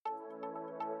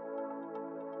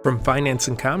From Finance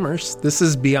and Commerce, this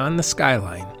is Beyond the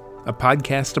Skyline, a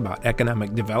podcast about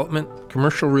economic development,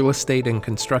 commercial real estate, and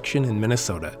construction in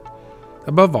Minnesota.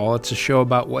 Above all, it's a show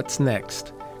about what's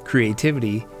next,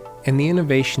 creativity, and the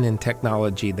innovation and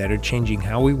technology that are changing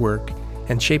how we work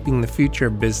and shaping the future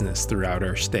of business throughout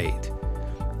our state.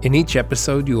 In each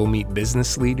episode, you will meet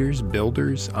business leaders,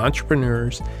 builders,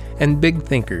 entrepreneurs, and big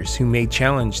thinkers who may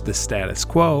challenge the status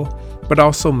quo, but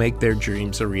also make their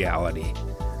dreams a reality.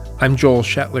 I'm Joel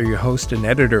Shetler, your host and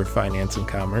editor of Finance and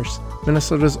Commerce,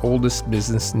 Minnesota's oldest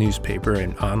business newspaper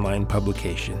and online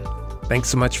publication. Thanks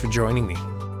so much for joining me.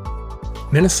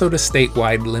 Minnesota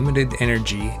Statewide Limited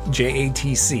Energy,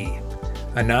 JATC,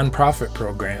 a nonprofit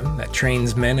program that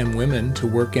trains men and women to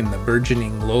work in the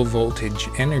burgeoning low-voltage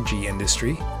energy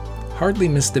industry, hardly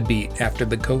missed a beat after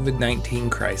the COVID-19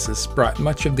 crisis brought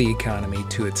much of the economy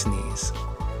to its knees.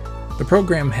 The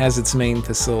program has its main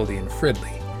facility in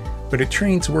Fridley, but it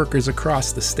trains workers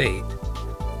across the state.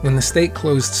 When the state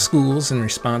closed schools in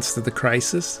response to the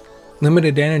crisis,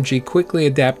 Limited Energy quickly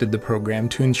adapted the program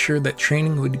to ensure that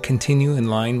training would continue in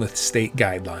line with state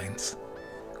guidelines.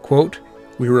 Quote,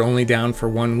 "We were only down for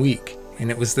 1 week, and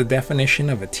it was the definition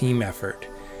of a team effort,"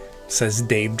 says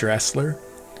Dave Dressler,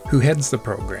 who heads the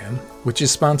program, which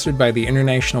is sponsored by the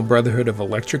International Brotherhood of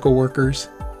Electrical Workers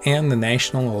and the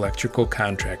National Electrical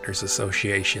Contractors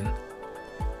Association.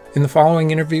 In the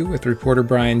following interview with reporter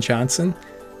Brian Johnson,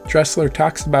 Dressler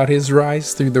talks about his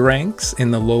rise through the ranks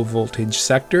in the low-voltage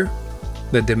sector,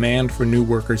 the demand for new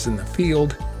workers in the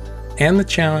field, and the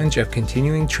challenge of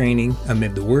continuing training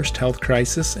amid the worst health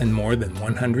crisis in more than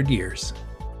 100 years.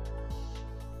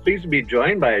 Pleased to be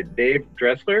joined by Dave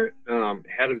Dressler,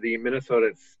 head of the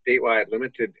Minnesota Statewide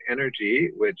Limited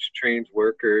Energy, which trains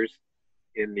workers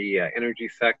in the energy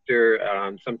sector,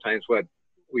 sometimes what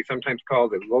we sometimes call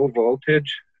the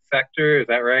low-voltage sector. Is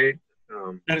that right?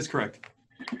 That is correct.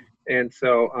 And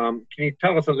so can you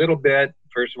tell us a little bit,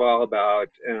 first of all, about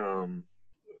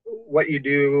what you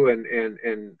do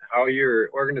and how your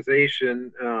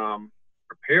organization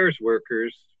prepares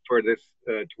workers for this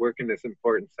to work in this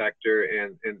important sector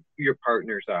and who your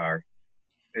partners are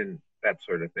and that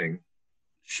sort of thing?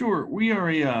 Sure. We are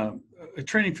a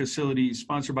training facility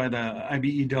sponsored by the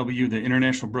IBEW, the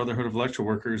International Brotherhood of Electrical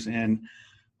Workers, and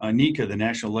NECA, the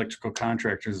National Electrical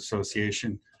Contractors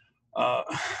Association.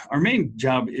 Our main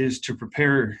job is to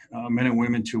prepare men and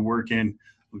women to work in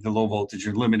the low voltage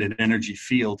or limited energy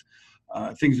field.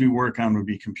 Things we work on would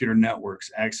be computer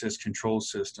networks, access control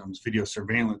systems, video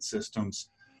surveillance systems,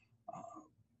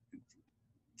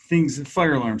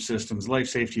 fire alarm systems, life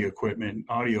safety equipment,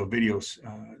 audio, videos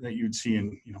that you'd see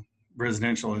in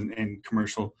residential and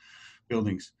commercial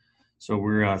buildings. So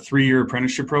we're a 3-year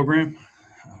apprenticeship program.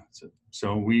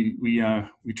 So we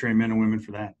train men and women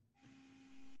for that.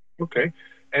 Okay.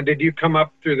 And did you come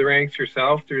up through the ranks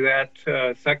yourself through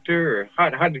that sector, or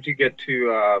how did you get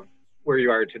to where you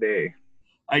are today?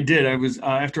 I did. I was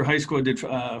after high school. I did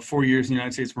 4 years in the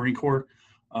United States Marine Corps.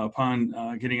 Upon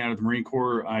getting out of the Marine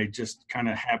Corps, I just kind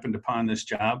of happened upon this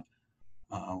job.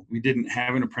 We didn't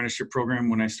have an apprenticeship program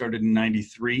when I started in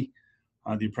 '93.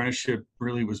 The apprenticeship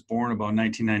really was born about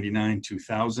 1999,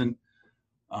 2000.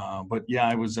 But yeah,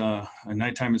 I was a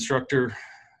nighttime instructor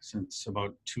since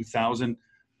about 2000.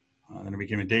 Then I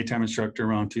became a daytime instructor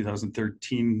around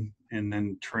 2013, and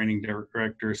then training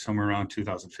director somewhere around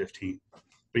 2015.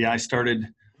 But yeah, I started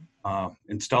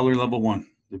installer level 1.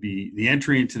 The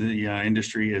entry into the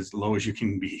industry as low as you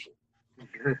can be.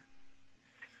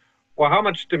 Well, how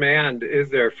much demand is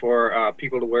there for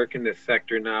people to work in this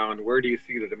sector now, and where do you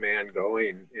see the demand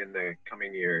going in the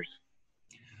coming years?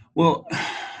 Well,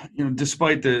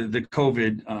 despite the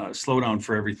COVID slowdown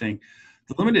for everything,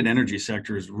 the limited energy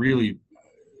sector is really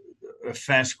a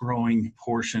fast-growing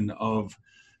portion of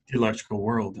the electrical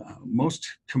world.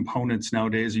 Most components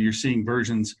nowadays, you're seeing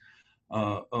versions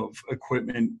of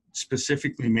equipment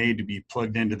specifically made to be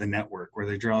plugged into the network, where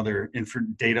they draw their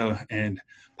data and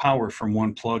power from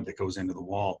one plug that goes into the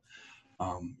wall.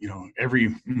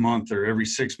 Every month or every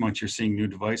 6 months, you're seeing new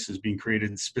devices being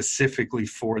created specifically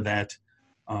for that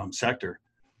sector.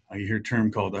 You hear a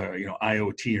term called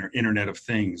IoT, or Internet of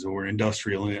Things, or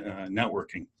industrial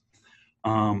networking.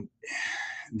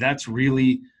 That's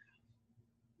really,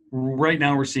 right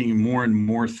now we're seeing more and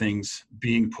more things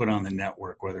being put on the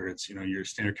network, whether it's your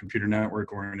standard computer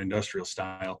network or an industrial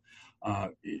style.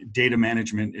 Data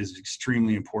management is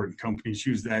extremely important. Companies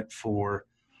use that for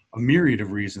a myriad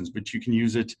of reasons, but you can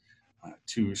use it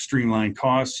to streamline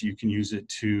costs. You can use it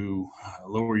to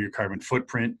lower your carbon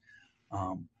footprint.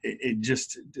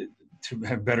 To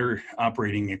have better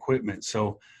operating equipment.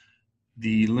 So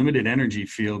the limited energy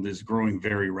field is growing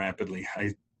very rapidly.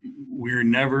 we're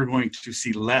never going to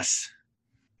see less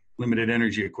limited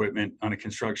energy equipment on a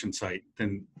construction site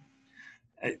than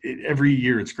every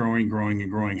year. It's growing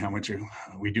how much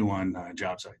we do on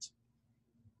job sites.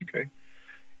 Okay.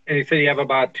 And you say you have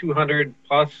about 200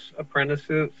 plus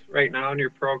apprentices right now in your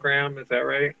program. Is that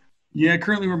right? Yeah,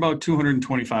 currently we're about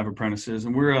 225 apprentices,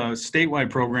 and we're a statewide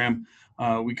program.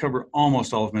 We cover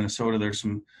almost all of Minnesota. There's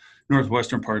some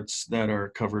northwestern parts that are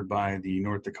covered by the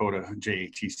North Dakota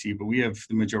JATC, but we have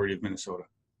the majority of Minnesota.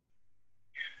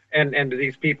 And do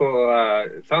these people,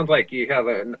 it sounds like you have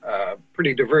a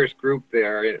pretty diverse group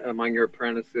there among your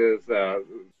apprentices,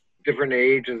 different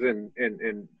ages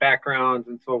and backgrounds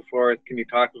and so forth. Can you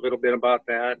talk a little bit about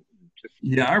that?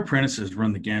 Yeah, our apprentices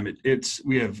run the gamut.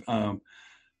 We have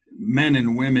men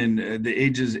and women, the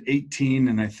ages 18,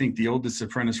 and I think the oldest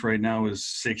apprentice right now is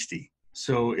 60.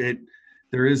 So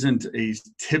there isn't a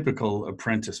typical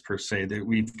apprentice per se that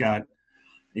we've got,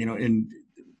 in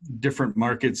different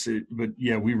markets. But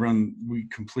yeah, we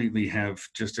completely have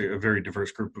just a very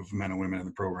diverse group of men and women in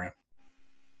the program.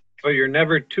 So you're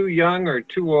never too young or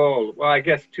too old. Well, I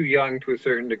guess too young to a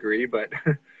certain degree, but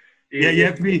you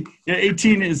have to be. Yeah,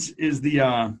 18 is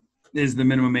the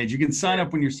minimum age. You can sign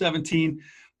up when you're 17,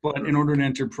 but in order to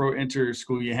enter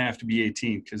school, you have to be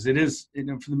 18, because it is,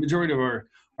 for the majority of our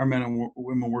men and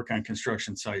women work on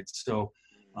construction sites. So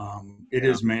it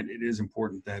is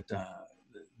important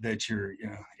that you're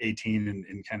 18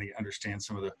 and kind of understand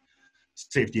some of the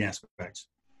safety aspects.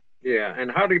 Yeah,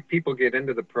 and how do people get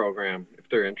into the program if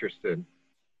they're interested?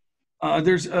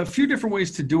 There's a few different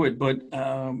ways to do it, but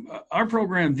our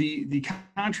program, the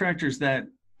contractors that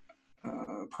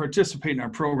participate in our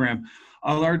program,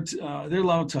 they're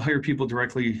allowed to hire people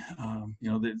directly.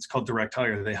 It's called direct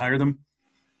hire. They hire them,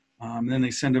 then they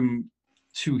send them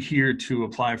to here to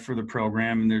apply for the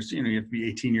program. And there's, you have to be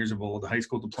 18 years old, a high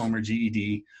school diploma or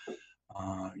GED.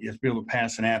 You have to be able to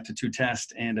pass an aptitude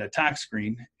test and a tox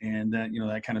screen, and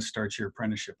that kind of starts your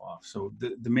apprenticeship off. So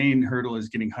the main hurdle is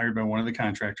getting hired by one of the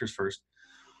contractors first.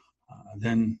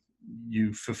 Then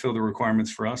you fulfill the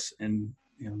requirements for us, and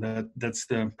that's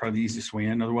probably the easiest way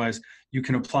in. Otherwise, you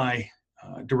can apply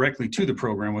directly to the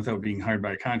program without being hired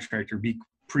by a contractor, be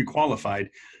pre-qualified,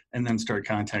 and then start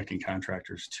contacting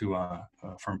contractors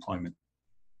for employment.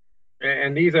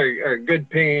 And these are good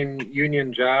paying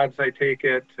union jobs, I take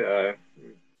it.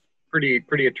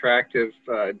 Pretty attractive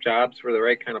jobs for the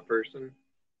right kind of person.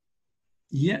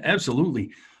 Yeah,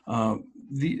 absolutely.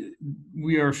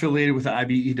 We are affiliated with the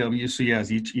IBEW, so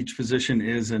yes, each position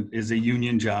is a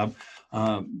union job.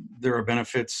 There are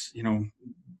benefits,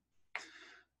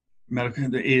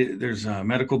 there's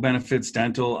medical benefits,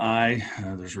 dental, eye.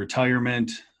 There's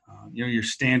retirement. Your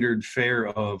standard fare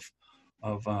of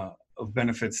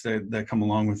benefits that come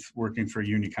along with working for a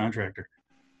union contractor.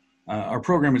 Our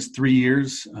program is 3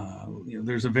 years.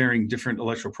 There's a varying different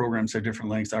electrical programs have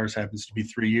different lengths. Ours happens to be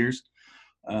 3 years.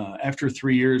 After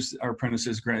 3 years, our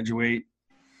apprentices graduate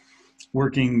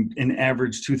working an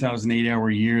average 2,008 hour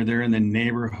a year. They're in the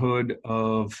neighborhood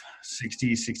of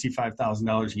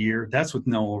 $65,000 a year. That's with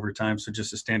no overtime. So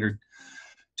just a standard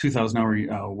 2,000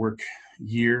 hour work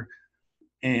year.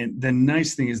 And the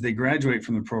nice thing is they graduate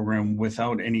from the program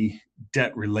without any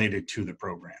debt related to the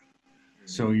program.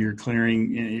 So you're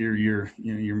clearing you're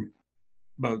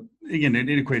about, again, it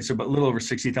equates to about a little over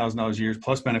 $60,000 a year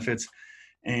plus benefits,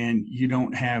 and you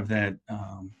don't have that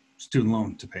student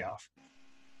loan to pay off.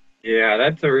 Yeah,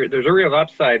 there's a real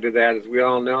upside to that. As we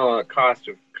all know, the cost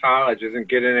of college isn't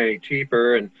getting any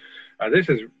cheaper, and this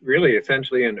is really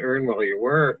essentially an earn while you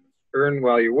work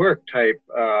type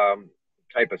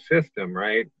of system,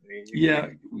 right?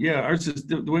 Yeah. Ours is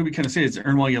the way we kind of say it's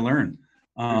earn while you learn.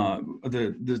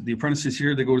 The apprentices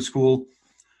here, they go to school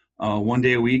 1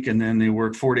 day a week, and then they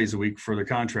work 4 days a week for the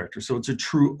contractor. So it's a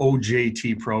true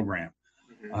OJT program.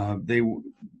 They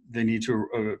need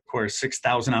to acquire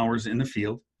 6,000 hours in the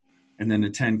field, and then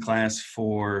attend class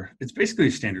it's basically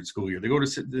a standard school year.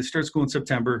 They start school in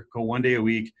September, go 1 day a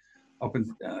week up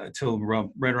until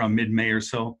right around mid-May or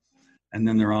so. And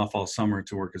then they're off all summer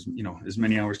to work as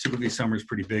many hours. Typically summer is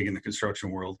pretty big in the construction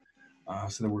world.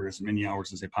 So they work as many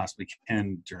hours as they possibly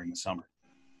can during the summer.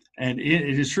 And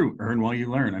it is true, earn while you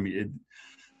learn. I mean,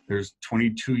 there's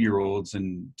 22-year-olds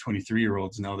and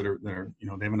 23-year-olds now that are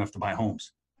they have enough to buy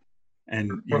homes.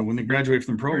 And when they graduate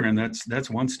from the program, that's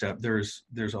one step. There's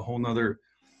a whole nother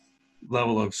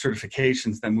level of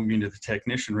certifications that move you into the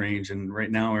technician range. And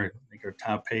right now, I think our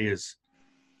top pay is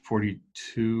 $42,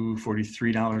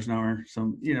 $43 an hour.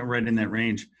 So, right in that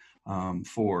range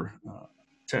for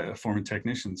foreman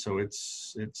technician. So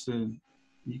it's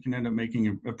you can end up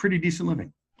making a pretty decent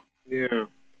living. Yeah.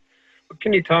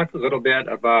 Can you talk a little bit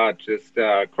about just,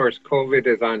 of course, COVID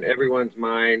is on everyone's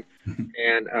mind,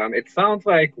 and it sounds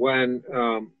like when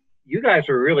you guys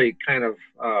were really kind of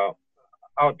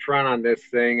out front on this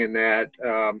thing, and that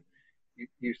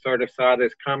you sort of saw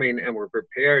this coming and were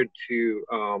prepared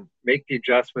to make the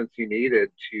adjustments you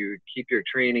needed to keep your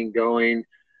training going.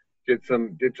 Did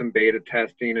some beta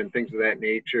testing and things of that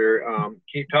nature. Can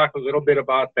you talk a little bit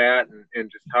about that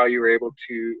and just how you were able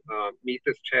to meet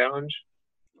this challenge?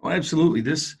 Well, absolutely.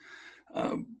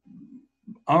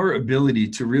 Our ability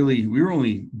to really, we were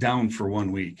only down for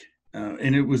 1 week,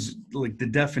 and it was like the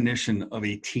definition of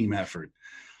a team effort.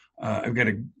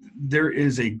 There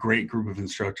is a great group of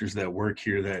instructors that work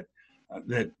here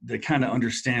that kind of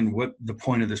understand what the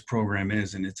point of this program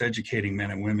is, and it's educating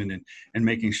men and women and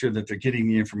making sure that they're getting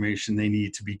the information they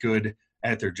need to be good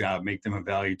at their job, make them a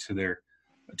value to their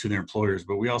employers.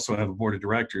 But we also have a board of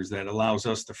directors that allows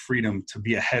us the freedom to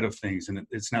be ahead of things, and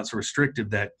it's not so restrictive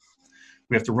that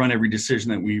we have to run every decision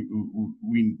that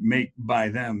we make by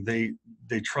them.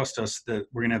 They trust us that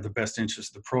we're going to have the best interest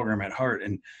of the program at heart,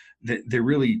 and they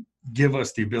really give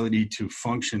us the ability to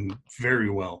function very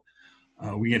well.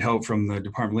 We get help from the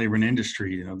Department of Labor and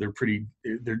Industry. You know,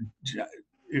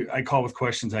 I call with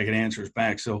questions, I get answers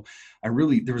back. So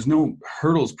there was no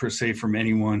hurdles per se from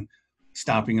anyone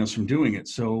stopping us from doing it.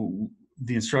 So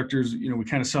the instructors, you know, we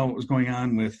kind of saw what was going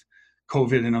on with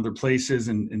COVID and other places,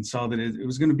 and saw that it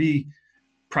was going to be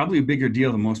probably a bigger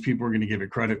deal than most people were going to give it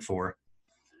credit for.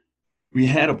 We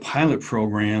had a pilot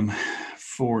program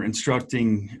for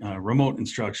instructing remote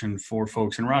instruction for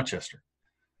folks in Rochester.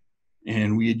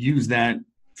 And we had used that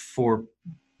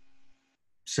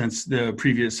since the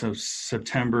previous of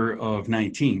September of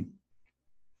 19.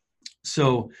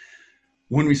 So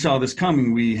when we saw this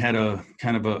coming, we had a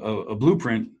kind of a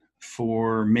blueprint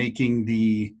for making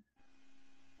the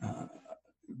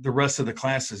rest of the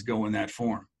classes go in that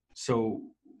form. So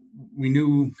we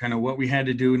knew kind of what we had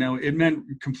to do. Now it meant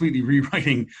completely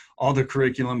rewriting all the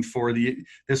curriculum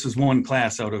this was one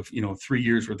class out of, 3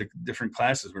 years worth of different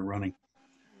classes we're running.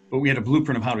 But we had a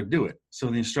blueprint of how to do it. So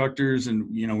the instructors, and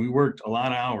we worked a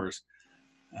lot of hours,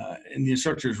 and the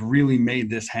instructors really made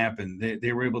this happen.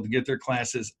 They were able to get their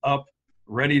classes up,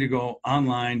 ready to go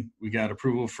online. We got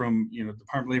approval from,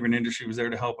 Department of Labor and Industry was there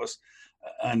to help us.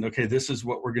 And okay, this is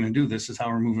what we're going to do. This is how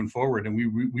we're moving forward. And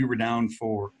we were down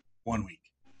for 1 week.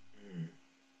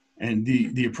 And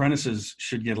the apprentices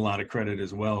should get a lot of credit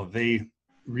as well. They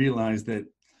realized that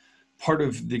part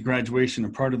of the graduation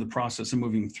and part of the process of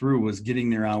moving through was getting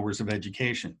their hours of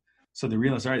education. So they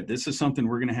realized, all right, this is something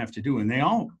we're going to have to do. And they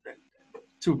all,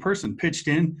 to a person, pitched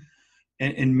in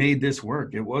and made this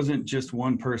work. It wasn't just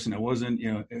one person. It wasn't,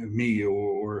 me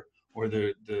or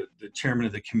the chairman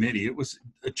of the committee. It was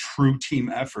a true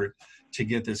team effort to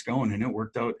get this going. And it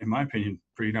worked out, in my opinion,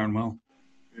 pretty darn well.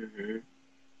 Mm-hmm.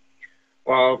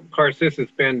 Well, of course, this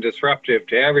has been disruptive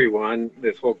to everyone,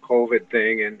 this whole COVID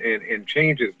thing, and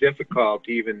change is difficult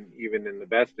even in the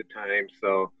best of times.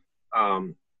 So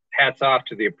hats off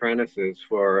to the apprentices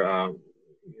for,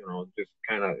 just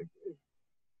kind of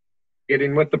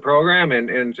getting with the program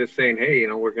and just saying, hey,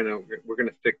 we're gonna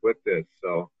stick with this.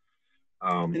 So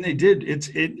and they did.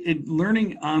 It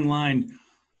learning online.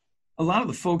 A lot of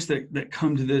the folks that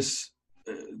come to this.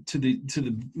 To the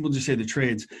we'll just say the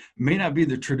trades may not be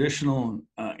the traditional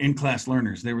in-class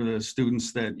learners. They were the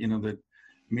students that that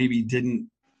maybe didn't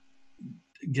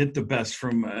get the best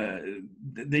from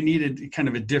they needed kind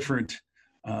of a different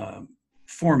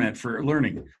format for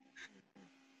learning.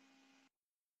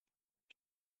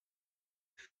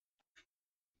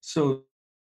 So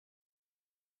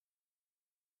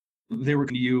they were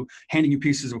handing you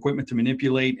pieces of equipment to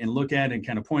manipulate and look at and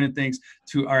kind of point at things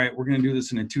to, all right, we're going to do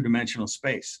this in a two-dimensional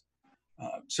space.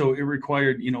 So it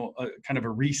required, a kind of a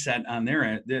reset on their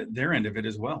end of it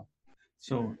as well.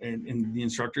 So, and the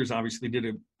instructors obviously did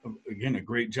a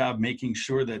great job making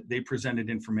sure that they presented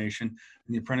information,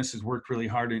 and the apprentices worked really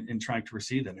hard in trying to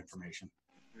receive that information.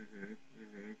 Mm-hmm.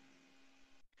 Mm-hmm.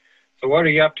 So what are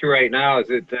you up to right now? Is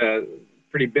it a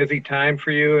pretty busy time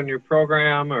for you in your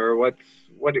program, or what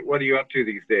are you up to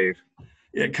these days?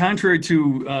 Yeah, contrary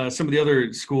to some of the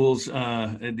other schools,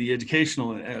 the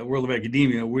educational world of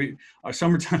academia, our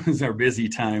summertime is our busy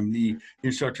time. The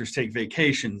instructors take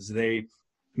vacations. They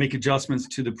make adjustments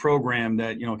to the program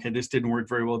that, this didn't work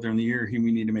very well during the year.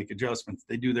 We need to make adjustments.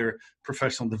 They do their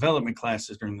professional development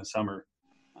classes during the summer,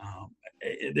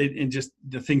 and just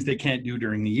the things they can't do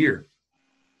during the year.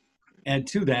 Add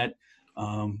to that,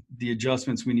 the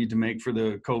adjustments we need to make for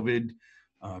the COVID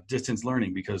distance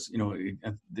learning, because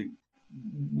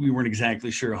we weren't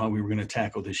exactly sure how we were going to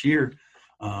tackle this year.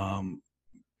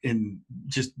 and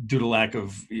just due to lack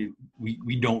of,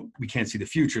 we can't see the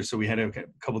future. So we had a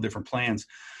couple different plans.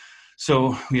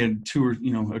 So we had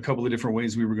a couple of different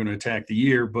ways we were going to attack the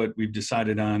year, but we've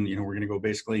decided on, we're going to go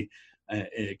basically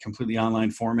a completely online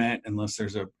format unless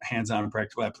there's a hands-on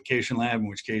practical application lab, in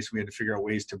which case we had to figure out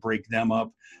ways to break them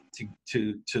up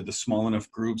to the small enough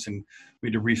groups, and we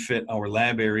had to refit our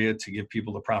lab area to give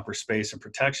people the proper space and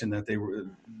protection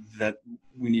that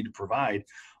we need to provide,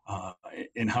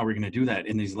 and how we're going to do that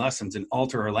in these lessons and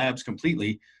alter our labs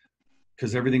completely,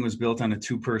 because everything was built on a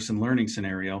 2-person learning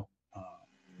scenario.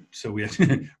 So we had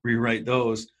to rewrite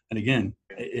those, and again,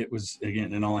 it was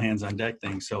an all hands on deck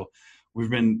thing. So we've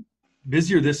been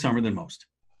busier this summer than most.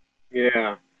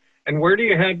 Yeah. And where do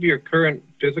you have your current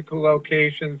physical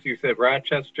locations? You said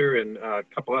Rochester and a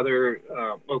couple other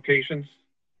locations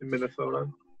in Minnesota.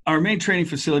 Our main training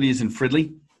facility is in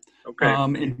Fridley. Okay.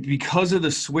 And because of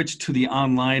the switch to the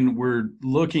online, we're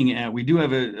looking at, we do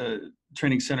have a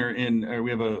training center we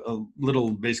have a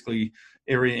little basically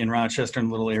area in Rochester and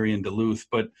a little area in Duluth.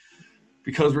 But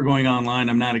because we're going online,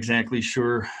 I'm not exactly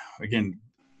sure. Again,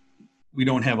 we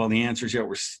don't have all the answers yet.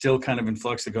 We're still kind of in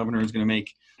flux. The governor is going to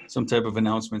make some type of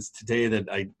announcements today that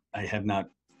I have not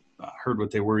heard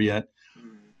what they were yet.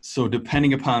 So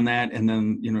depending upon that, and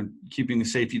then, keeping the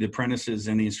safety of the apprentices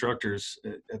and the instructors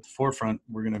at the forefront,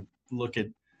 we're going to look at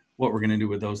what we're going to do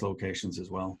with those locations as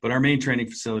well. But our main training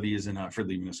facility is in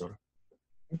Fridley, Minnesota.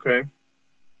 Okay.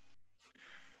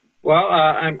 Well,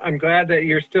 I'm glad that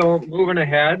you're still moving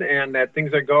ahead and that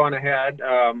things are going ahead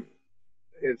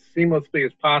as seamlessly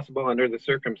as possible under the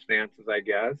circumstances, I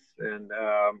guess. And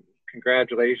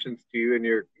congratulations to you and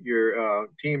your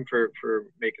team for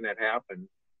making that happen.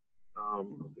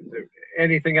 Is there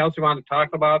anything else you want to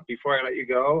talk about before I let you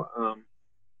go?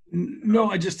 No,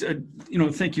 I just,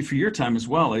 thank you for your time as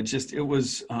well. It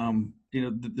was,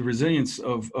 the resilience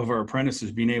of our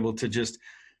apprentices being able to just,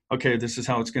 okay, this is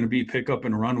how it's going to be, pick up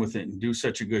and run with it and do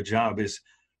such a good job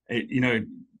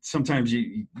sometimes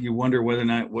you wonder whether or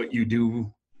not what you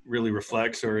do really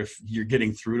reflects, or if you're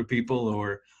getting through to people,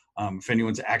 or if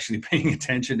anyone's actually paying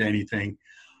attention to anything.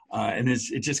 And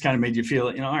it just kind of made you feel,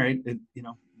 all right,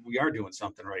 we are doing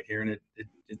something right here, and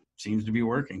it seems to be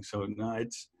working. So no,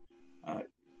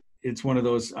 it's one of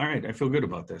those, all right, I feel good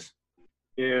about this.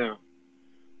 Yeah.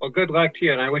 Well, good luck to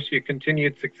you, and I wish you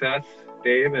continued success,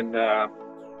 Dave, and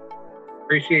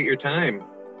appreciate your time.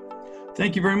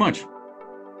 Thank you very much.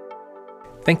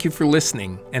 Thank you for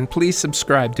listening, and please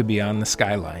subscribe to Beyond the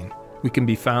Skyline. We can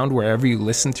be found wherever you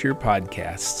listen to your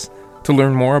podcasts. To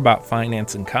learn more about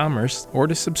finance and commerce, or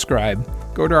to subscribe,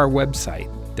 go to our website,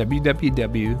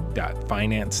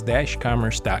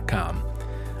 www.finance-commerce.com.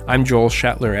 I'm Joel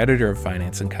Shetler, editor of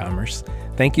Finance and Commerce.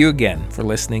 Thank you again for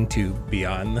listening to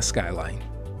Beyond the Skyline.